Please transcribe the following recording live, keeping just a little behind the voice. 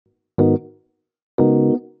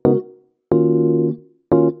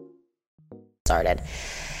started.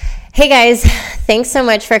 Hey guys, thanks so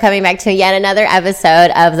much for coming back to yet another episode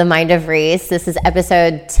of The Mind of Reese. This is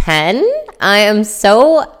episode 10. I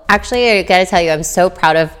gotta tell you, I'm so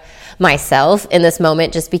proud of myself in this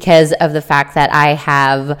moment just because of the fact that I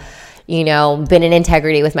have, been in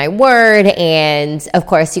integrity with my word. And of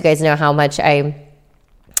course, you guys know how much I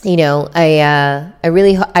really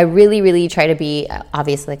try to be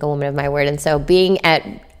obviously like a woman of my word. And so being at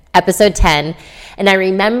episode 10, and I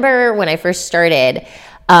remember when I first started,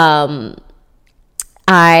 I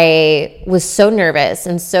was so nervous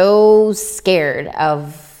and so scared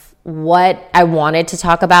of what I wanted to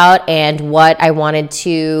talk about and what I wanted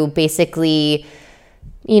to basically,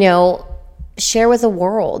 share with the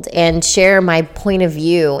world and share my point of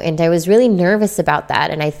view. And I was really nervous about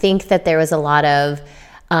that. And I think that there was a lot of,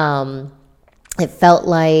 it felt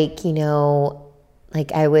like,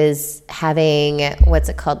 like I was having,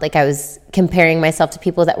 like I was comparing myself to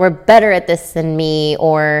people that were better at this than me,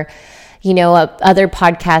 or, other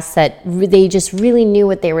podcasts that they just really knew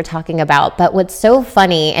what they were talking about. But what's so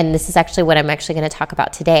funny, and this is actually what I'm actually going to talk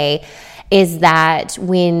about today, is that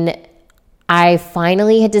when I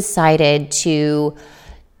finally had decided to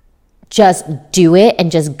just do it and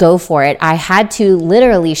just go for it, I had to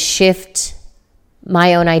literally shift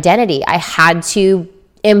my own identity. I had to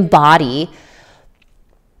embody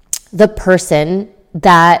the person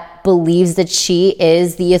that believes that she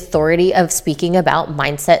is the authority of speaking about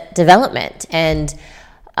mindset development. And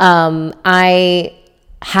I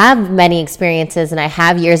have many experiences, and I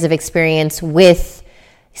have years of experience with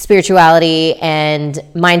spirituality and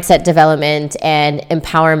mindset development and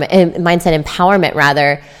mindset empowerment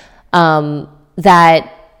rather,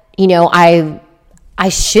 that, I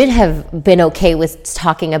should have been okay with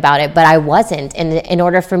talking about it, but I wasn't. And in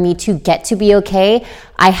order for me to get to be okay,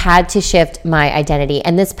 I had to shift my identity.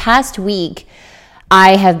 And this past week,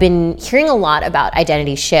 I have been hearing a lot about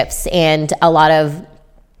identity shifts, and a lot of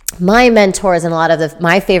my mentors and a lot of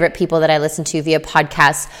my favorite people that I listen to via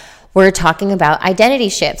podcasts were talking about identity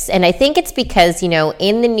shifts. And I think it's because,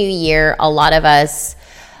 in the new year, a lot of us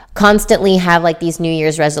constantly have like these New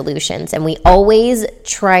Year's resolutions, and we always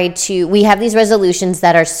we have these resolutions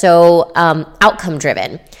that are so outcome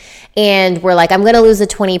driven, and we're like, I'm going to lose the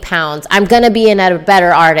 20 pounds. I'm going to be a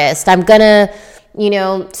better artist. I'm going to,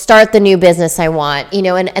 start the new business I want,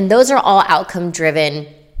 and those are all outcome driven,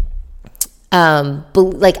 your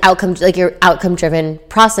outcome driven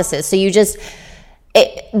processes. So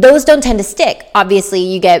those don't tend to stick. Obviously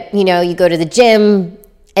you get, you go to the gym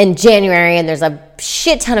in January and there's a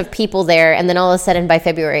shit ton of people there, and then all of a sudden by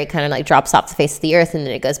February it kind of like drops off the face of the earth, and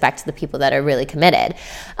then it goes back to the people that are really committed.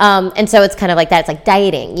 And so it's kind of like that. It's like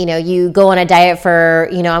dieting. You go on a diet for,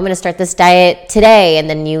 I'm going to start this diet today, and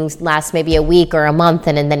then you last maybe a week or a month,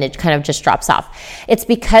 and then it kind of just drops off. It's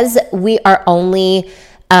because we are only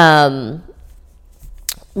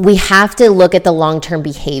we have to look at the long-term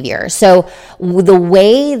behavior. So the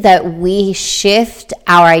way that we shift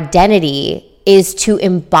our identity is to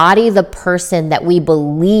embody the person that we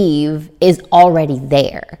believe is already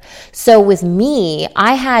there. So with me,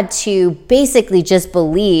 I had to basically just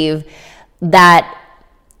believe that,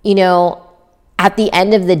 at the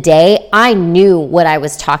end of the day, I knew what I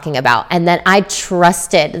was talking about, and that I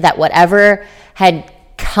trusted that whatever had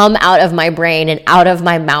come out of my brain and out of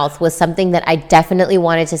my mouth was something that I definitely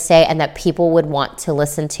wanted to say and that people would want to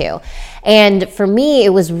listen to. And for me, it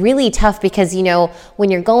was really tough because,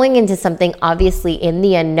 when you're going into something obviously in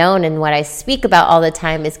the unknown, and what I speak about all the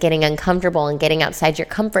time is getting uncomfortable and getting outside your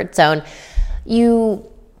comfort zone, you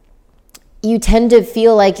tend to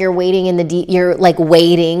feel like you're wading in the deep, you're like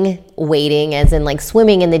wading as in like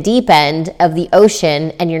swimming in the deep end of the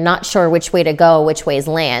ocean, and you're not sure which way to go, which way is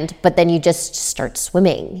land, but then you just start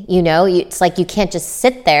swimming, it's like you can't just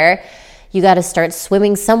sit there. You got to start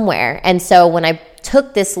swimming somewhere. And so when I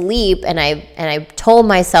took this leap and I told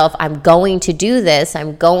myself, I'm going to do this,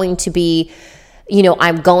 I'm going to be,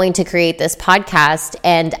 I'm going to create this podcast,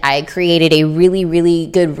 and I created a really, really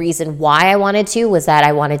good reason why I wanted to, was that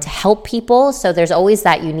I wanted to help people. So there's always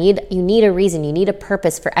that you need a reason, you need a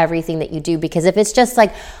purpose for everything that you do, because if it's just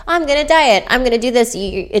like, I'm going to diet, I'm going to do this,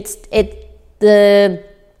 the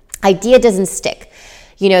idea doesn't stick.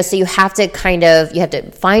 So you have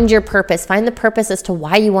to find your purpose, find the purpose as to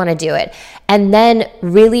why you want to do it. And then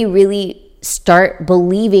really, really start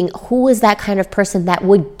believing, who is that kind of person that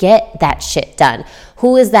would get that shit done?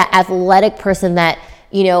 Who is that athletic person that,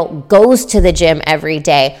 goes to the gym every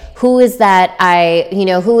day? Who is that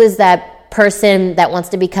person that wants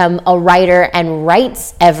to become a writer and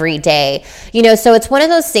writes every day? So it's one of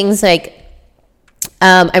those things like,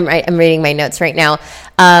 I'm reading my notes right now.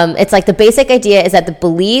 It's like the basic idea is that the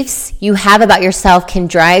beliefs you have about yourself can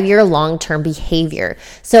drive your long-term behavior.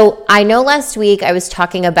 So I know last week I was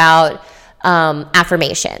talking about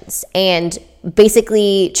affirmations and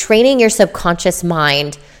basically training your subconscious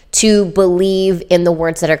mind to believe in the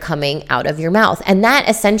words that are coming out of your mouth. And that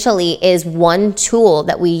essentially is one tool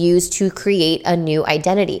that we use to create a new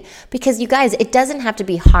identity. Because you guys, it doesn't have to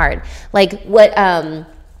be hard. Like what I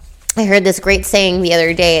heard this great saying the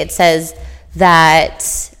other day. It says that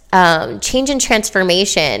change and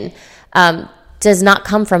transformation does not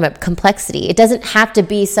come from a complexity. It doesn't have to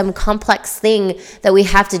be some complex thing that we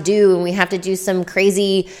have to do, and we have to do some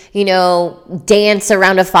crazy, dance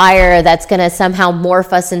around a fire that's going to somehow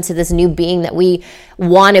morph us into this new being that we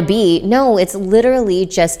want to be. No, it's literally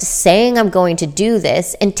just saying I'm going to do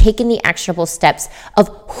this and taking the actionable steps of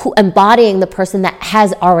embodying the person that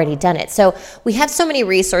has already done it. So we have so many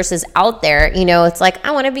resources out there. It's like, I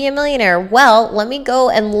want to be a millionaire. Well, let me go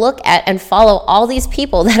and look at and follow all these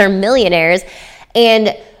people that are millionaires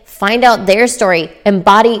and find out their story,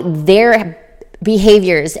 embody their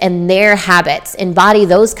behaviors and their habits, embody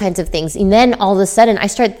those kinds of things. And then all of a sudden I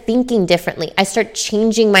start thinking differently. I start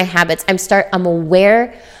changing my habits. I'm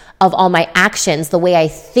aware of all my actions, the way I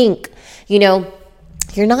think. You're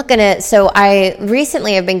not gonna, so I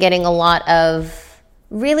recently have been getting a lot of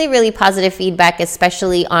really, really positive feedback,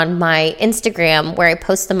 especially on my Instagram, where I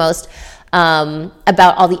post the most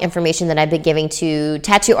about all the information that I've been giving to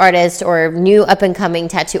tattoo artists or new up and coming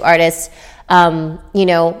tattoo artists,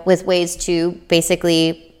 with ways to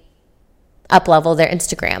basically up-level their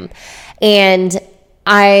Instagram. And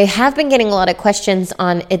I have been getting a lot of questions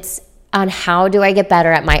on how do I get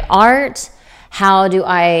better at my art? How do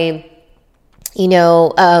I,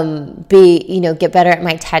 get better at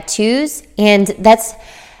my tattoos? And that's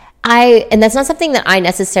not something that I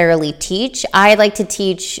necessarily teach. I like to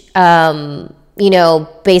teach,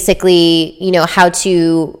 basically, how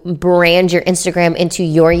to brand your Instagram into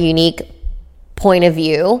your unique point of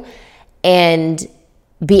view and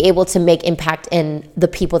be able to make impact in the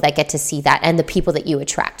people that get to see that and the people that you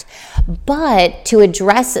attract. But to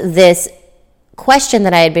address this question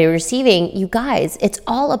that I had been receiving, you guys, it's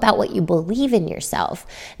all about what you believe in yourself.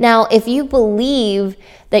 Now, if you believe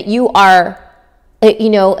that you are,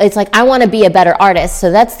 it's like, I want to be a better artist.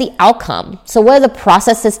 So that's the outcome. So what are the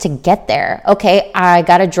processes to get there? Okay, I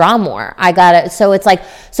got to draw more. So it's like,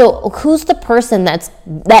 so who's the person that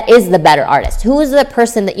is the better artist? Who is the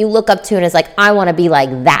person that you look up to and is like, I want to be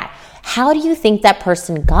like that? How do you think that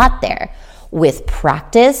person got there? With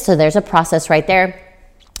practice. So there's a process right there.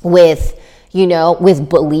 With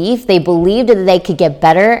belief. They believed that they could get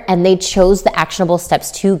better and they chose the actionable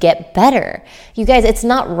steps to get better. You guys, it's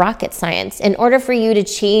not rocket science. In order for you to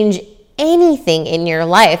change anything in your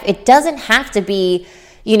life, it doesn't have to be,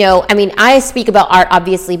 I speak about art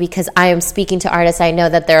obviously because I am speaking to artists. I know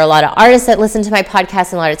that there are a lot of artists that listen to my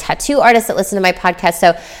podcast and a lot of tattoo artists that listen to my podcast.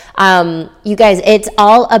 So, you guys, it's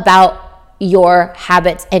all about your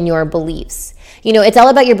habits and your beliefs. It's all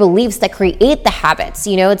about your beliefs that create the habits.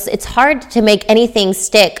 It's hard to make anything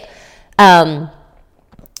stick with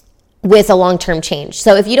a long-term change.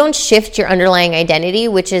 So if you don't shift your underlying identity,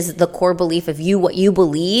 which is the core belief of you, what you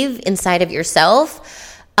believe inside of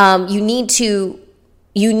yourself, you need to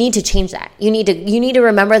change that. You need to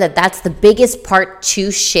remember that that's the biggest part to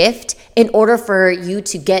shift in order for you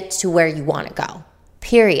to get to where you want to go.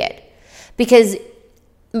 Period. Because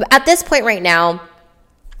at this point right now,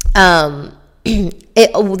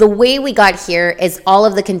 the way we got here is all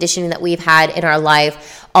of the conditioning that we've had in our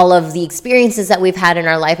life, all of the experiences that we've had in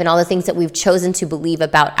our life, and all the things that we've chosen to believe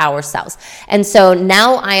about ourselves. And so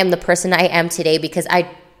now I am the person I am today because I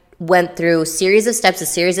went through a series of steps, a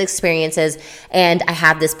series of experiences, and I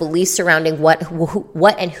have this belief surrounding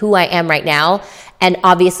what and who I am right now. And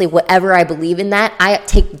obviously, whatever I believe in that, I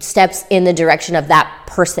take steps in the direction of that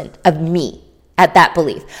person, of me, at that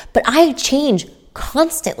belief. But I change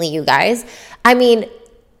constantly, you guys. I mean,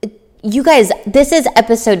 you guys, this is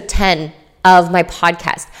episode 10 of my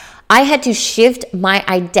podcast. I had to shift my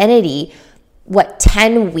identity,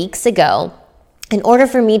 10 weeks ago in order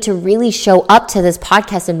for me to really show up to this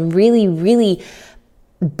podcast and really, really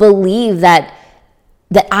believe that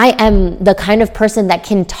I am the kind of person that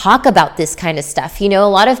can talk about this kind of stuff. A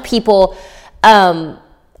lot of people are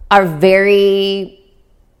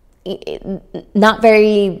not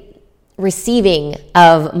very receiving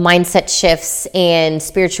of mindset shifts and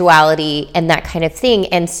spirituality and that kind of thing.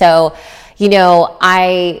 And so,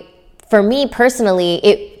 for me personally,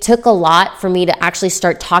 it took a lot for me to actually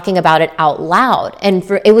start talking about it out loud. And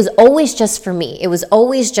it was always just for me. It was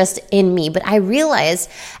always just in me. But I realized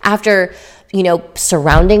after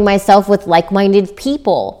surrounding myself with like-minded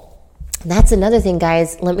people. That's another thing,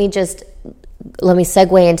 guys. Let me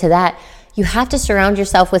segue into that. You have to surround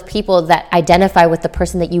yourself with people that identify with the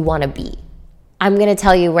person that you want to be. I'm going to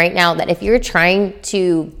tell you right now that if you're trying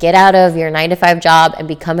to get out of your 9-to-5 job and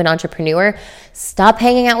become an entrepreneur, stop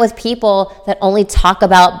hanging out with people that only talk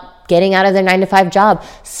about getting out of their 9-to-5 job.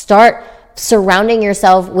 Start surrounding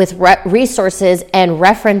yourself with resources and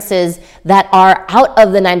references that are out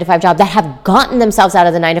of the 9-to-5 job, that have gotten themselves out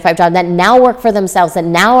of the 9-to-5 job, that now work for themselves, that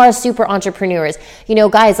now are super entrepreneurs.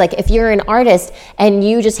 Guys, like if you're an artist and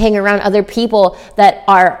you just hang around other people that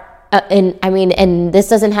are, and this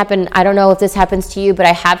doesn't happen, I don't know if this happens to you, but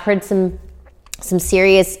I have heard some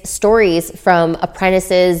serious stories from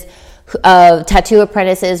apprentices, tattoo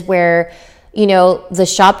apprentices, where the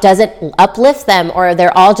shop doesn't uplift them, or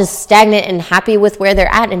they're all just stagnant and happy with where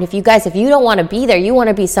they're at. And if you don't want to be there, you want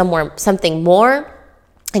to be something more,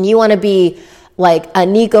 and you want to be like a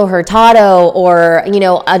Nico Hurtado or,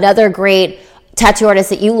 another great tattoo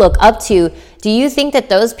artist that you look up to, do you think that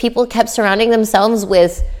those people kept surrounding themselves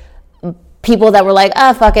with people that were like,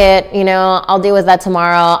 oh, fuck it, I'll deal with that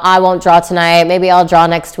tomorrow. I won't draw tonight. Maybe I'll draw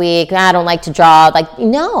next week. I don't like to draw. Like,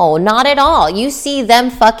 no, not at all. You see them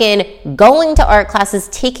fucking going to art classes,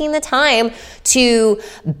 taking the time to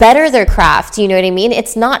better their craft. You know what I mean?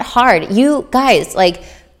 It's not hard. You guys, like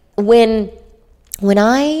when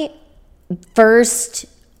I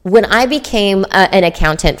became an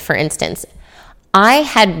accountant, for instance, I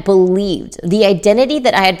had believed, the identity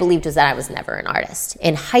that I had believed was that I was never an artist.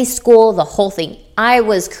 In high school, the whole thing, I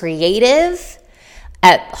was creative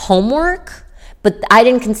at homework, but I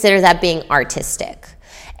didn't consider that being artistic.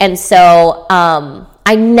 And so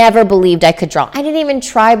I never believed I could draw. I didn't even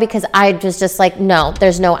try because I was just like, I'm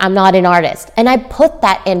not an artist. And I put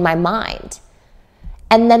that in my mind.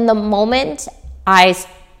 And then the moment I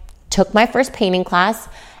took my first painting class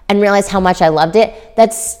and realized how much I loved it,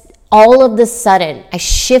 that's all of the sudden, I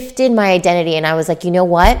shifted my identity and I was like, you know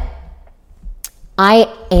what? I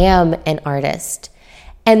am an artist.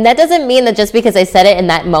 And that doesn't mean that just because I said it in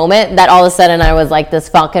that moment, that all of a sudden I was like this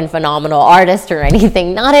fucking phenomenal artist or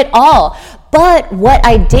anything. Not at all. But what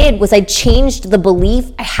I did was I changed the belief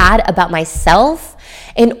I had about myself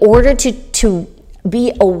in order to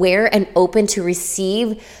be aware and open to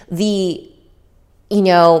receive the, in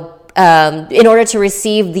order to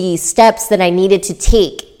receive the steps that I needed to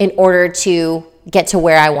take in order to get to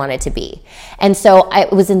where I wanted to be. And so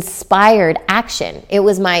it was inspired action. It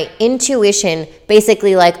was my intuition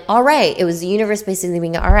basically like, all right, it was the universe basically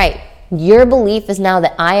being, all right, your belief is now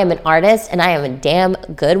that I am an artist and I am a damn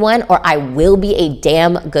good one, or I will be a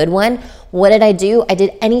damn good one. What did I do? I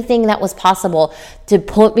did anything that was possible to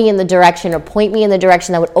point me in the direction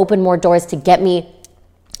that would open more doors to get me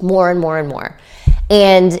more and more and more.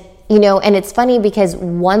 And and it's funny because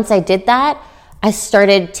once I did that, I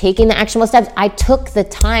started taking the actionable steps. I took the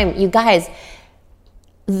time. You guys,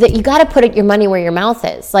 you got to put your money where your mouth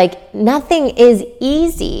is. Like, nothing is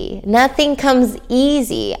easy. Nothing comes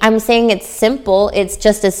easy. I'm saying it's simple. It's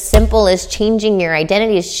just as simple as changing your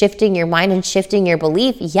identity, as shifting your mind and shifting your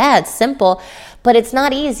belief. Yeah, it's simple, but it's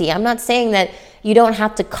not easy. I'm not saying that you don't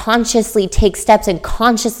have to consciously take steps and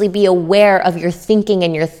consciously be aware of your thinking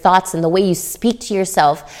and your thoughts and the way you speak to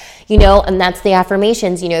yourself, and that's the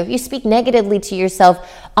affirmations. If you speak negatively to yourself,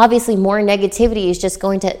 obviously more negativity is just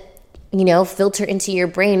going to, filter into your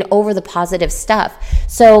brain over the positive stuff.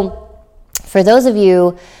 So for those of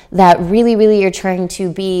you that really, really are trying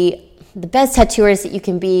to be the best tattooers that you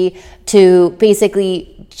can be, to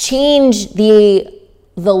basically change the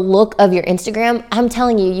look of your Instagram, I'm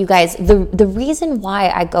telling you, you guys, the reason why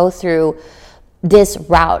I go through this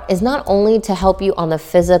route is not only to help you on the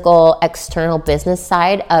physical, external business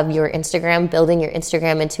side of your Instagram, building your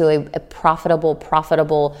Instagram into a profitable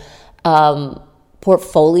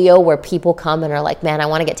portfolio where people come and are like, man, I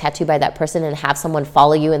want to get tattooed by that person, and have someone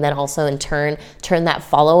follow you, and then also in turn that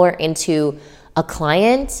follower into a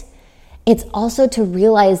client. It's also to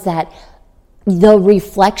realize that the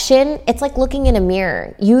reflection, it's like looking in a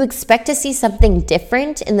mirror. You expect to see something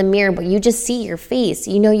different in the mirror, but you just see your face.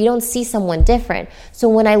 You don't see someone different. So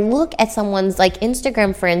when I look at someone's like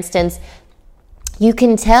Instagram, for instance, you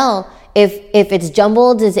can tell if it's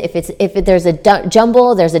jumbled, if there's a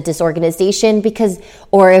jumble, there's a disorganization,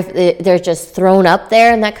 or if they're just thrown up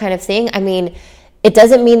there and that kind of thing. I mean, it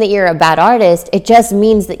doesn't mean that you're a bad artist. It just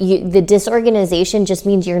means that the disorganization just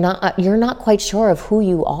means you're not quite sure of who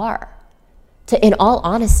you are. In all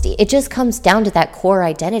honesty, it just comes down to that core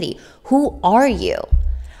identity. Who are you?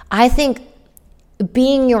 I think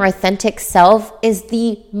being your authentic self is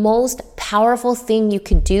the most powerful thing you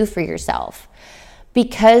could do for yourself.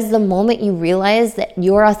 Because the moment you realize that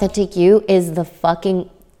your authentic you is the fucking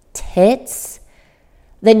tits,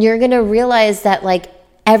 then you're going to realize that like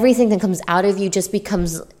everything that comes out of you just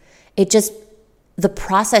becomes, the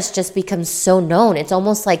process just becomes so known. It's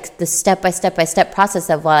almost like the step by step process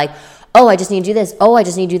of like, oh, I just need to do this. Oh, I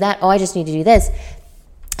just need to do that. Oh, I just need to do this.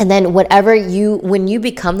 And then when you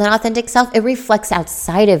become that authentic self, it reflects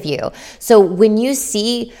outside of you. So when you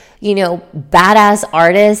see, badass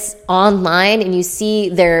artists online and you see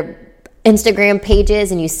their Instagram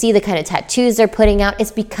pages and you see the kind of tattoos they're putting out,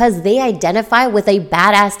 it's because they identify with a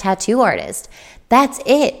badass tattoo artist. That's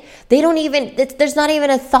it. There's not even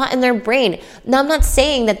a thought in their brain. Now, I'm not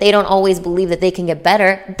saying that they don't always believe that they can get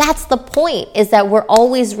better. That's the point, is that we're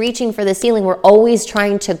always reaching for the ceiling. We're always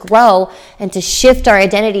trying to grow and to shift our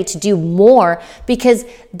identity to do more, because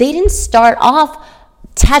they didn't start off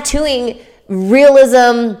tattooing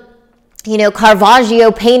realism,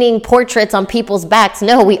 Caravaggio painting portraits on people's backs.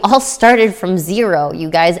 No, we all started from zero,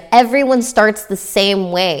 you guys. Everyone starts the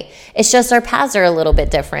same way. It's just our paths are a little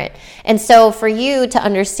bit different. And so for you to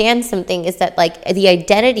understand something is that like the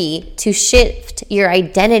identity, to shift your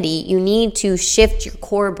identity, you need to shift your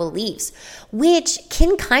core beliefs, which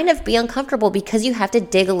can kind of be uncomfortable because you have to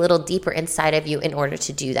dig a little deeper inside of you in order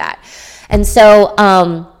to do that. And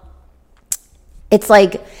so it's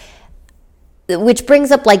like, which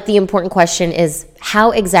brings up like the important question is,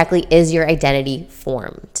 how exactly is your identity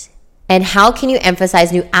formed? And how can you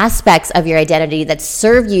emphasize new aspects of your identity that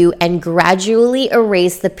serve you and gradually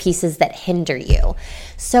erase the pieces that hinder you?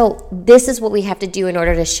 So this is what we have to do in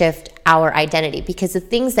order to shift our identity, because the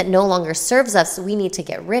things that no longer serves us, we need to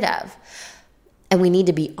get rid of. And we need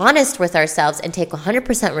to be honest with ourselves and take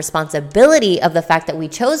 100% responsibility of the fact that we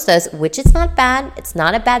chose those, which is not bad. It's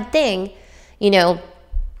not a bad thing.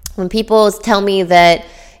 When people tell me that,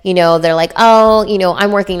 they're like, oh,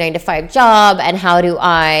 I'm working 9-to-5 job, and how do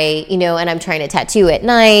I, and I'm trying to tattoo at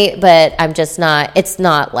night, but I'm just not, it's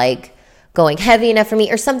not like going heavy enough for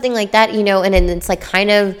me or something like that, and then it's like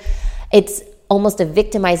it's almost a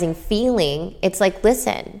victimizing feeling. It's like,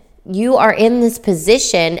 listen, you are in this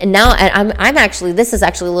position, and now I'm actually, this is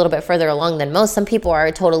actually a little bit further along than most. Some people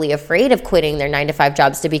are totally afraid of quitting their 9-to-5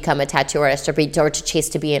 jobs to become a tattoo artist or to chase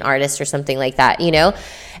to be an artist or something like that,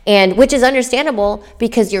 and which is understandable,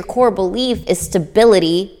 because your core belief is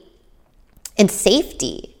stability and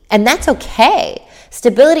safety, and that's okay.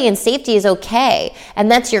 Stability and safety is okay, and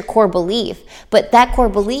that's your core belief. But that core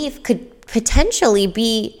belief could potentially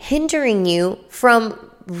be hindering you from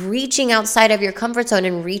reaching outside of your comfort zone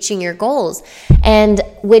and reaching your goals. And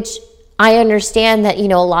which I understand that,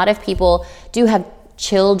 a lot of people do have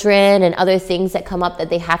children and other things that come up that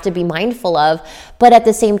they have to be mindful of. But at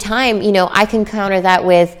the same time, I can counter that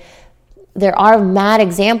with, there are mad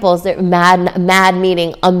examples, mad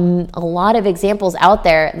meaning a lot of examples out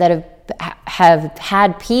there that have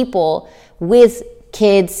had people with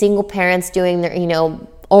kids, single parents doing their,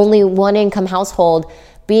 only one income household,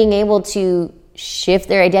 being able to shift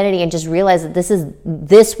their identity and just realize that this is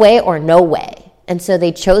this way or no way. And so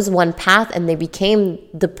they chose one path and they became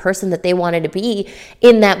the person that they wanted to be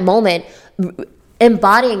in that moment,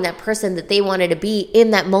 embodying that person that they wanted to be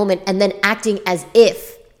in that moment, and then acting as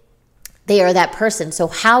if they are that person. So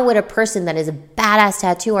how would a person that is a badass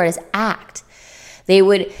tattoo artist act? They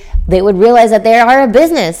would realize that they are a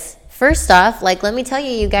business. First off, let me tell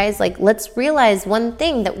you guys, let's realize one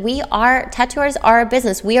thing, that tattoo artists are a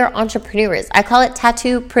business. We are entrepreneurs. I call it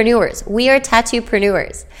tattoo-preneurs. We are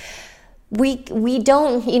tattoo-preneurs. We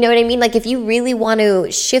don't, you know what I mean? If you really want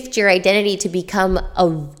to shift your identity to become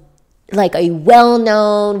a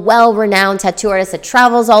well-known, well-renowned tattoo artist that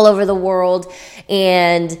travels all over the world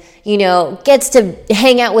and, gets to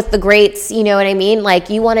hang out with the greats, you know what I mean?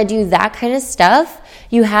 You want to do that kind of stuff,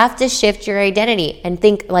 you have to shift your identity and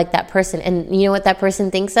think like that person. And you know what that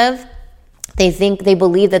person thinks of? They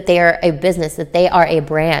believe that they are a business, that they are a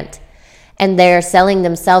brand. And they're selling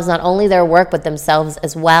themselves, not only their work, but themselves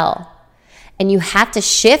as well. And you have to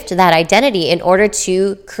shift that identity in order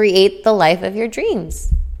to create the life of your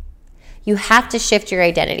dreams. You have to shift your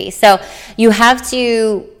identity. So you have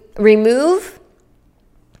to remove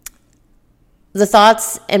the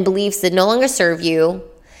thoughts and beliefs that no longer serve you,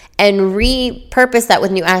 and repurpose that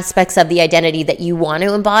with new aspects of the identity that you want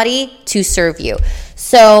to embody to serve you.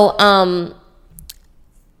 So,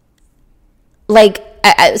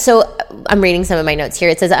 so I'm reading some of my notes here.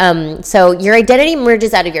 It says, so your identity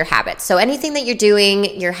merges out of your habits. So anything that you're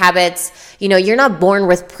doing, your habits, you're not born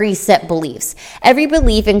with preset beliefs. Every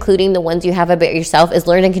belief, including the ones you have about yourself, is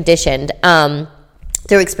learned and conditioned,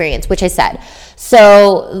 through experience, which I said.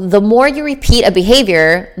 So the more you repeat a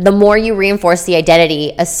behavior, the more you reinforce the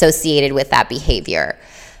identity associated with that behavior.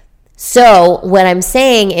 So what I'm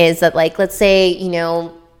saying is that, like, let's say, you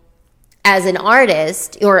know, as an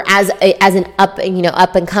artist or as an up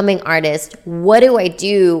and coming artist, what do I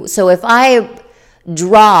do? So if I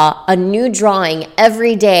draw a new drawing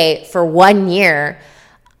every day for 1 year,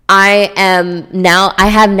 I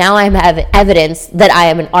have evidence that I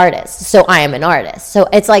am an artist. So I am an artist. So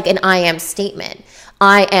it's like an I am statement.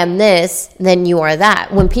 I am this, then you are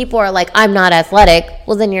that. When people are like, I'm not athletic,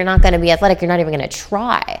 well, then you're not going to be athletic. You're not even going to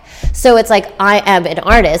try. So it's like, I am an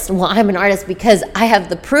artist. Well, I'm an artist because I have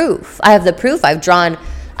the proof. I've drawn.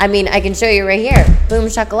 I mean, I can show you right here. Boom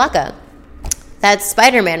shakalaka. That's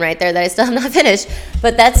Spider-Man right there that I still have not finished.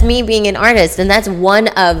 But that's me being an artist. And that's one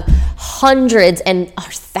of hundreds and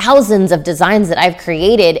thousands of designs that I've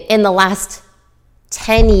created in the last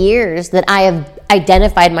 10 years that I have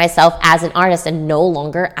identified myself as an artist and no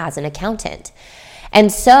longer as an accountant. And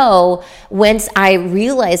so once I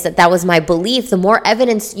realized that that was my belief, the more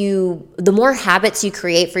habits you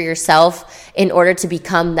create for yourself in order to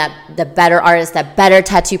become the better artist, that better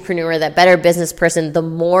tattoo-preneur, that better business person, the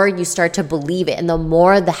more you start to believe it and the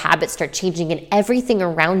more the habits start changing and everything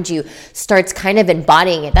around you starts kind of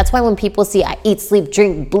embodying it. That's why when people see I eat, sleep,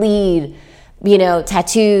 drink, bleed, you know,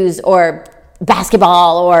 tattoos or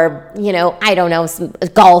basketball or, you know, I don't know,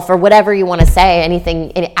 golf or whatever you want to say,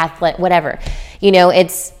 anything, athlete, whatever, you know,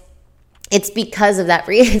 it's because of that.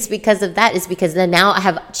 It's because then now I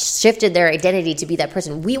have shifted their identity to be that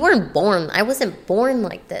person. I wasn't born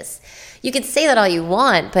like this. You could say that all you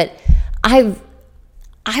want, but I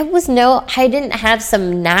didn't have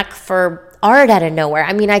some knack for art out of nowhere.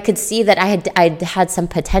 I mean, I could see that I had some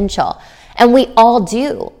potential, and we all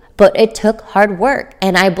do. But it took hard work,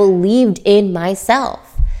 and I believed in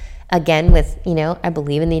myself. Again, with, you know, I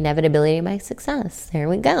believe in the inevitability of my success. There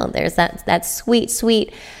we go. There's that sweet,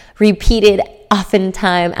 sweet, repeated,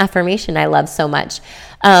 oftentimes affirmation I love so much.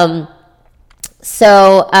 Let's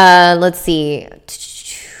see.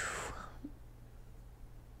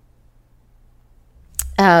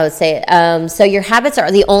 So your habits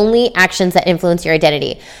are the only actions that influence your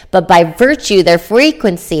identity, but by virtue, their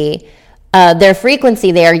frequency,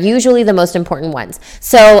 they are usually the most important ones.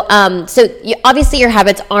 So obviously your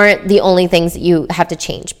habits aren't the only things that you have to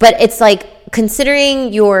change, but it's like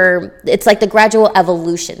it's like the gradual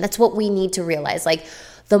evolution. That's what we need to realize. Like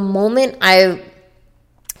the moment I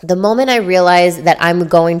realize that I'm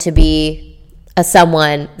going to be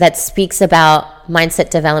someone that speaks about mindset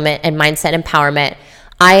development and mindset empowerment,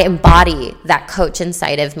 I embody that coach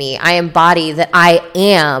inside of me. I embody that I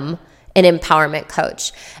am an empowerment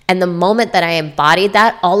coach. And the moment that I embodied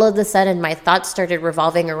that, all of a sudden my thoughts started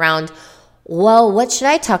revolving around, well, what should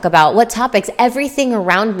I talk about? What topics? Everything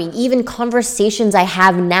around me, even conversations I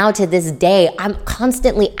have now to this day, I'm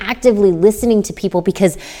constantly actively listening to people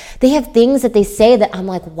because they have things that they say that I'm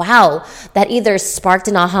like, wow, that either sparked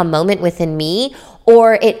an aha moment within me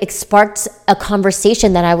or it sparked a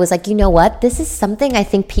conversation that I was like, you know what? This is something I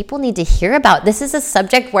think people need to hear about. This is a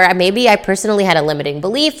subject where maybe I personally had a limiting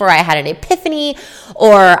belief, or I had an epiphany,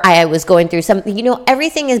 or I was going through something. You know,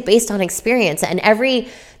 everything is based on experience, and every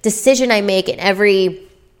decision I make and every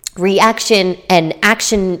reaction and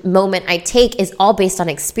action moment I take is all based on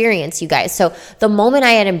experience, you guys. So the moment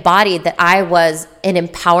I had embodied that I was an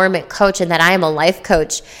empowerment coach and that I am a life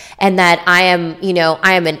coach and that I am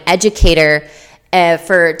an educator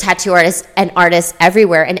for tattoo artists and artists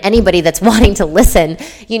everywhere and anybody that's wanting to listen,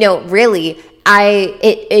 you know, really,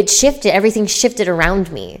 it shifted, everything shifted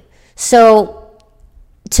around me. So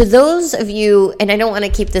to those of you, and I don't want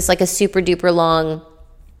to keep this like a super duper long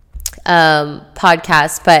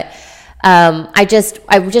podcast, but I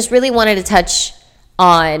just really wanted to touch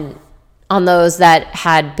on those that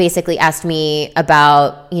had basically asked me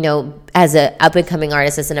about, you know, as an up and coming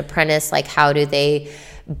artist, as an apprentice, like how do they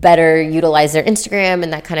better utilize their Instagram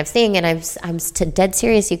and that kind of thing. And I'm dead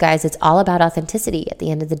serious, you guys. It's all about authenticity at the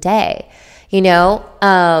end of the day, you know?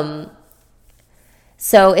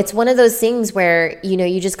 So it's one of those things where, you know,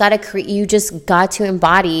 you just got to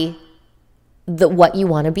embody what you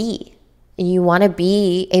want to be. And you want to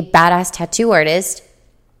be a badass tattoo artist,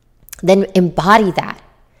 then embody that.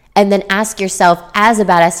 And then ask yourself, as a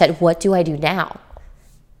badass tattoo, what do I do now?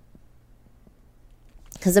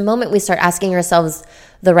 Because the moment we start asking ourselves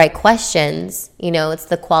the right questions, you know, it's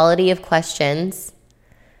the quality of questions.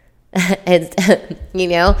 It's, you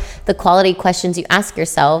know, the quality questions you ask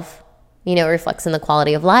yourself, you know, reflects in the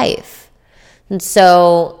quality of life. And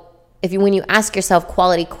so when you ask yourself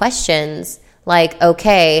quality questions, like,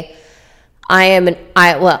 okay,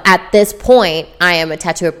 at this point, I am a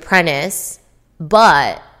tattoo apprentice,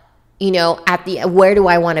 but where do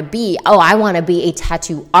I want to be? Oh, I want to be a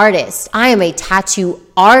tattoo artist. I am a tattoo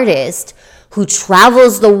artist who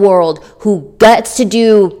travels the world, who gets to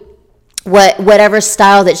do whatever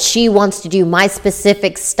style that she wants to do, my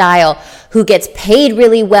specific style, who gets paid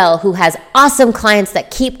really well, who has awesome clients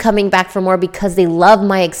that keep coming back for more because they love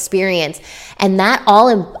my experience. And that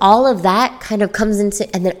all of that kind of comes into,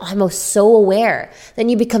 and then I'm so aware. Then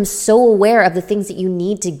you become so aware of the things that you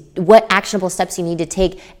need to, what actionable steps you need to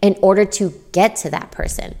take in order to get to that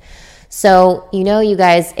person. So, you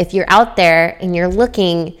guys, if you're out there and you're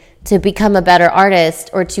looking to become a better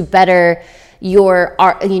artist or to better your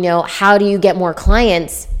art, how do you get more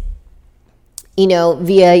clients,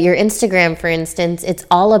 via your Instagram, for instance, it's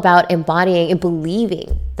all about embodying and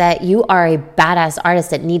believing that you are a badass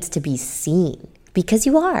artist that needs to be seen, because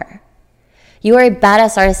you are. You are a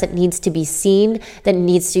badass artist that needs to be seen, that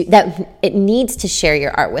it needs to share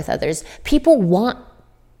your art with others. People want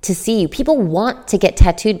to see you. People want to get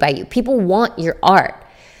tattooed by you. People want your art.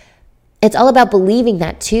 It's all about believing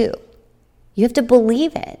that too. You have to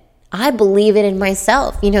believe it. I believe it in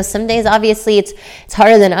myself. Some days, obviously, it's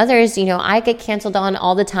harder than others. I get canceled on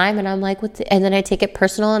all the time, and I'm like, and then I take it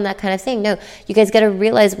personal and that kind of thing. No, you guys got to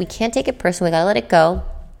realize we can't take it personal. We got to let it go,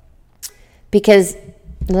 because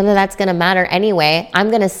none of that's going to matter anyway. I'm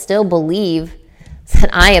going to still believe that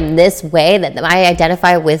I am this way, that I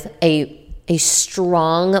identify with a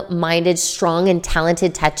strong-minded, strong and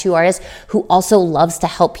talented tattoo artist who also loves to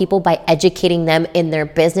help people by educating them in their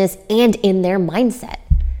business and in their mindset.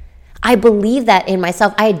 I believe that in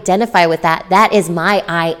myself. I identify with that. That is my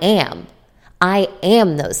I am. I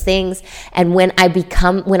am those things. And when I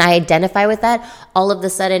identify with that, all of a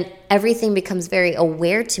sudden, everything becomes very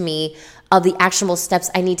aware to me of the actionable steps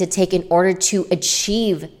I need to take in order to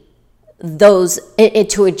achieve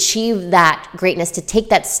to achieve that greatness, to take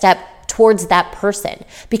that step towards that person.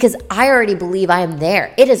 Because I already believe I am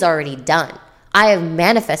there. It is already done. I have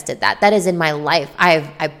manifested that. That is in my life.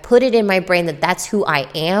 I put it in my brain that that's who I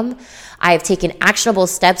am. I have taken actionable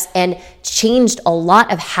steps and changed a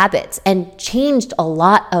lot of habits and changed a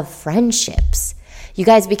lot of friendships. You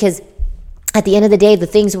guys, because at the end of the day, the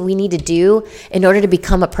things we need to do in order to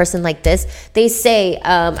become a person like this, they say,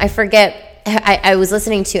 I forget, I was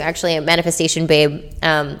listening to actually a Manifestation Babe.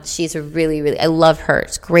 She's a really, I love her.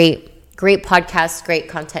 It's great podcast, great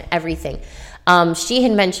content, everything. She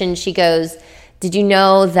had mentioned, she goes, did you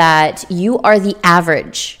know that you are the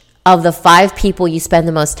average of the 5 people you spend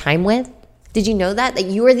the most time with? Did you know that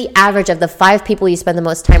you are the average of the 5 people you spend the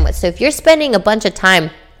most time with? So if you're spending a bunch of time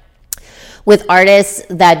with artists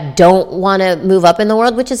that don't want to move up in the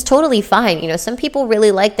world, which is totally fine. Some people really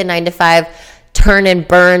like the 9-to-5 turn and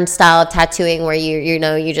burn style of tattooing where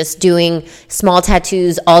you're just doing small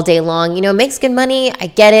tattoos all day long. It makes good money. I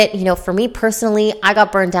get it. For me personally, I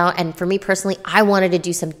got burned out. And for me personally, I wanted to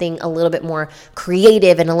do something a little bit more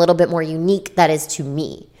creative and a little bit more unique that is to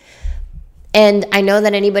me. And I know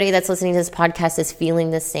that anybody that's listening to this podcast is feeling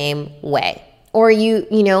the same way. Or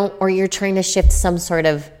you're trying to shift some sort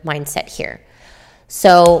of mindset here.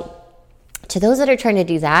 So to those that are trying to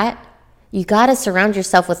do that, you got to surround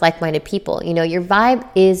yourself with like-minded people. Your vibe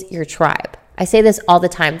is your tribe. I say this all the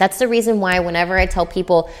time. That's the reason why whenever I tell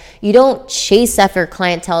people, you don't chase after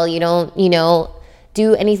clientele, you don't,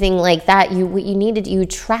 do anything like that. You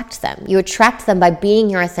attract them. You attract them by being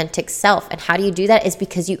your authentic self. And how do you do that? Is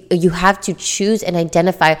because you have to choose and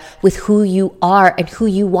identify with who you are and who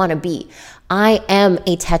you want to be. I am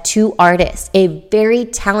a tattoo artist, a very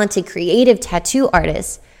talented, creative tattoo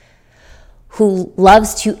artist who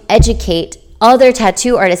loves to educate other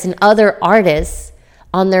tattoo artists and other artists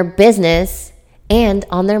on their business and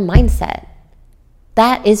on their mindset.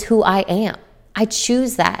 That is who I am. I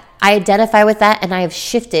choose that. I identify with that, and I have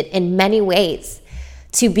shifted in many ways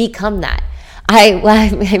to become that. I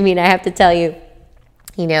have to tell you,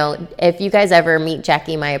 if you guys ever meet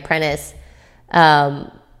Jackie, my apprentice,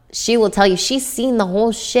 she will tell you she's seen the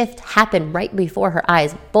whole shift happen right before her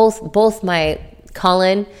eyes. Both my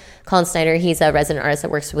Colin Snyder, he's a resident artist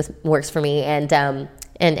that works for me,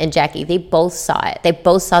 and Jackie, they both saw it. They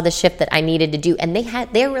both saw the shift that I needed to do, and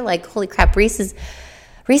they were like, "Holy crap, Reese is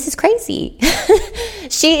crazy."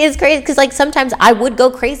 She is crazy, because sometimes I would go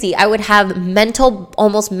crazy. I would have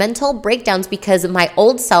almost mental breakdowns because my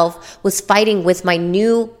old self was fighting with my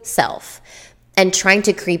new self and trying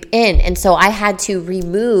to creep in, and so I had to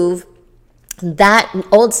remove that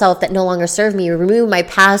old self that no longer served me, removed my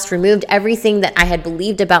past, removed everything that I had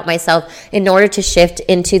believed about myself in order to shift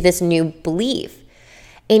into this new belief.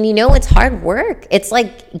 And it's hard work. It's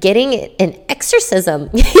like getting an exorcism.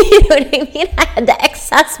 You know what I mean? I had to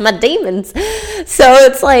exorcise my demons. So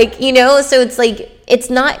it's like, it's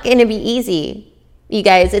not going to be easy, you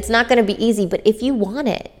guys. It's not going to be easy. But if you want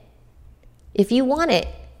it,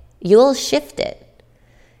 you'll shift it.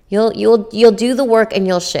 You'll do the work and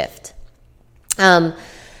you'll shift.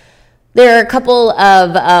 There are a couple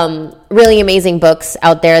of really amazing books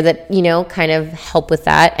out there that, kind of help with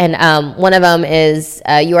that. And one of them is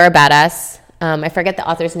You Are a Badass. I forget the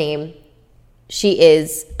author's name. She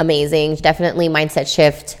is amazing. Definitely mindset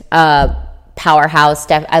shift,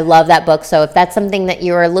 powerhouse. I love that book. So if that's something that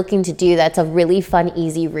you are looking to do, that's a really fun,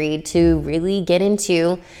 easy read to really get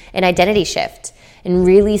into an identity shift and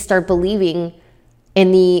really start believing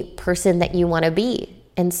in the person that you want to be.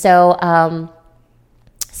 And so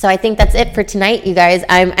I think that's it for tonight, you guys.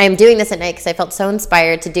 I'm doing this at night because I felt so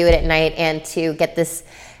inspired to do it at night and to get this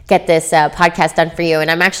podcast done for you. And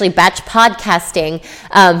I'm actually batch podcasting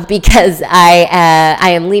because I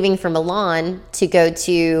am leaving for Milan to go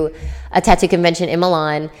to a tattoo convention in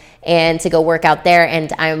Milan and to go work out there.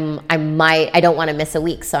 And I don't want to miss a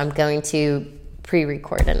week, so I'm going to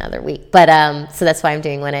pre-record another week. But so that's why I'm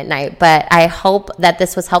doing one at night. But I hope that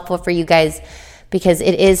this was helpful for you guys because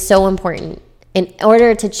it is so important. In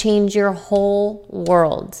order to change your whole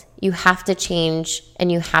world, you have to change and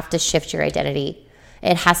you have to shift your identity.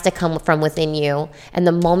 It has to come from within you. And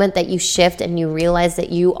the moment that you shift and you realize that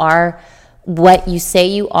you are what you say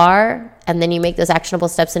you are, and then you make those actionable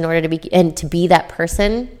steps in order to be that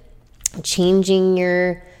person, changing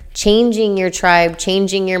your tribe,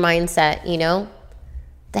 changing your mindset,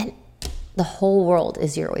 then the whole world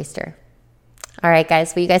is your oyster. All right,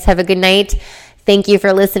 guys. Well, you guys have a good night. Thank you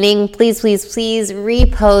for listening. Please, please, please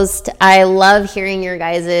repost. I love hearing your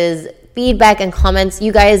guys' feedback and comments.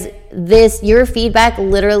 You guys, your feedback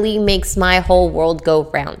literally makes my whole world go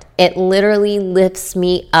round. It literally lifts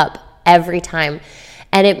me up every time.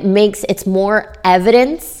 And it's more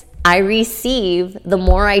evidence I receive the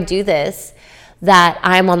more I do this that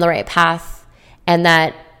I'm on the right path and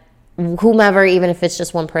that whomever, even if it's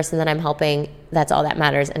just one person that I'm helping, that's all that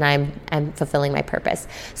matters, and I'm fulfilling my purpose.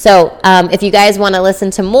 So if you guys want to listen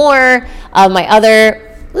to more of my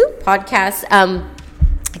other podcasts,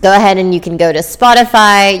 go ahead and you can go to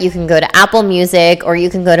Spotify, you can go to Apple Music, or you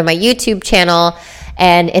can go to my YouTube channel,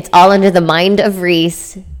 and it's all under the Mind of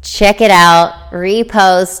Reese. Check it out,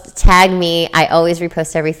 repost, tag me. I always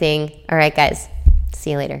repost everything. All right, guys,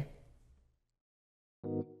 see you later.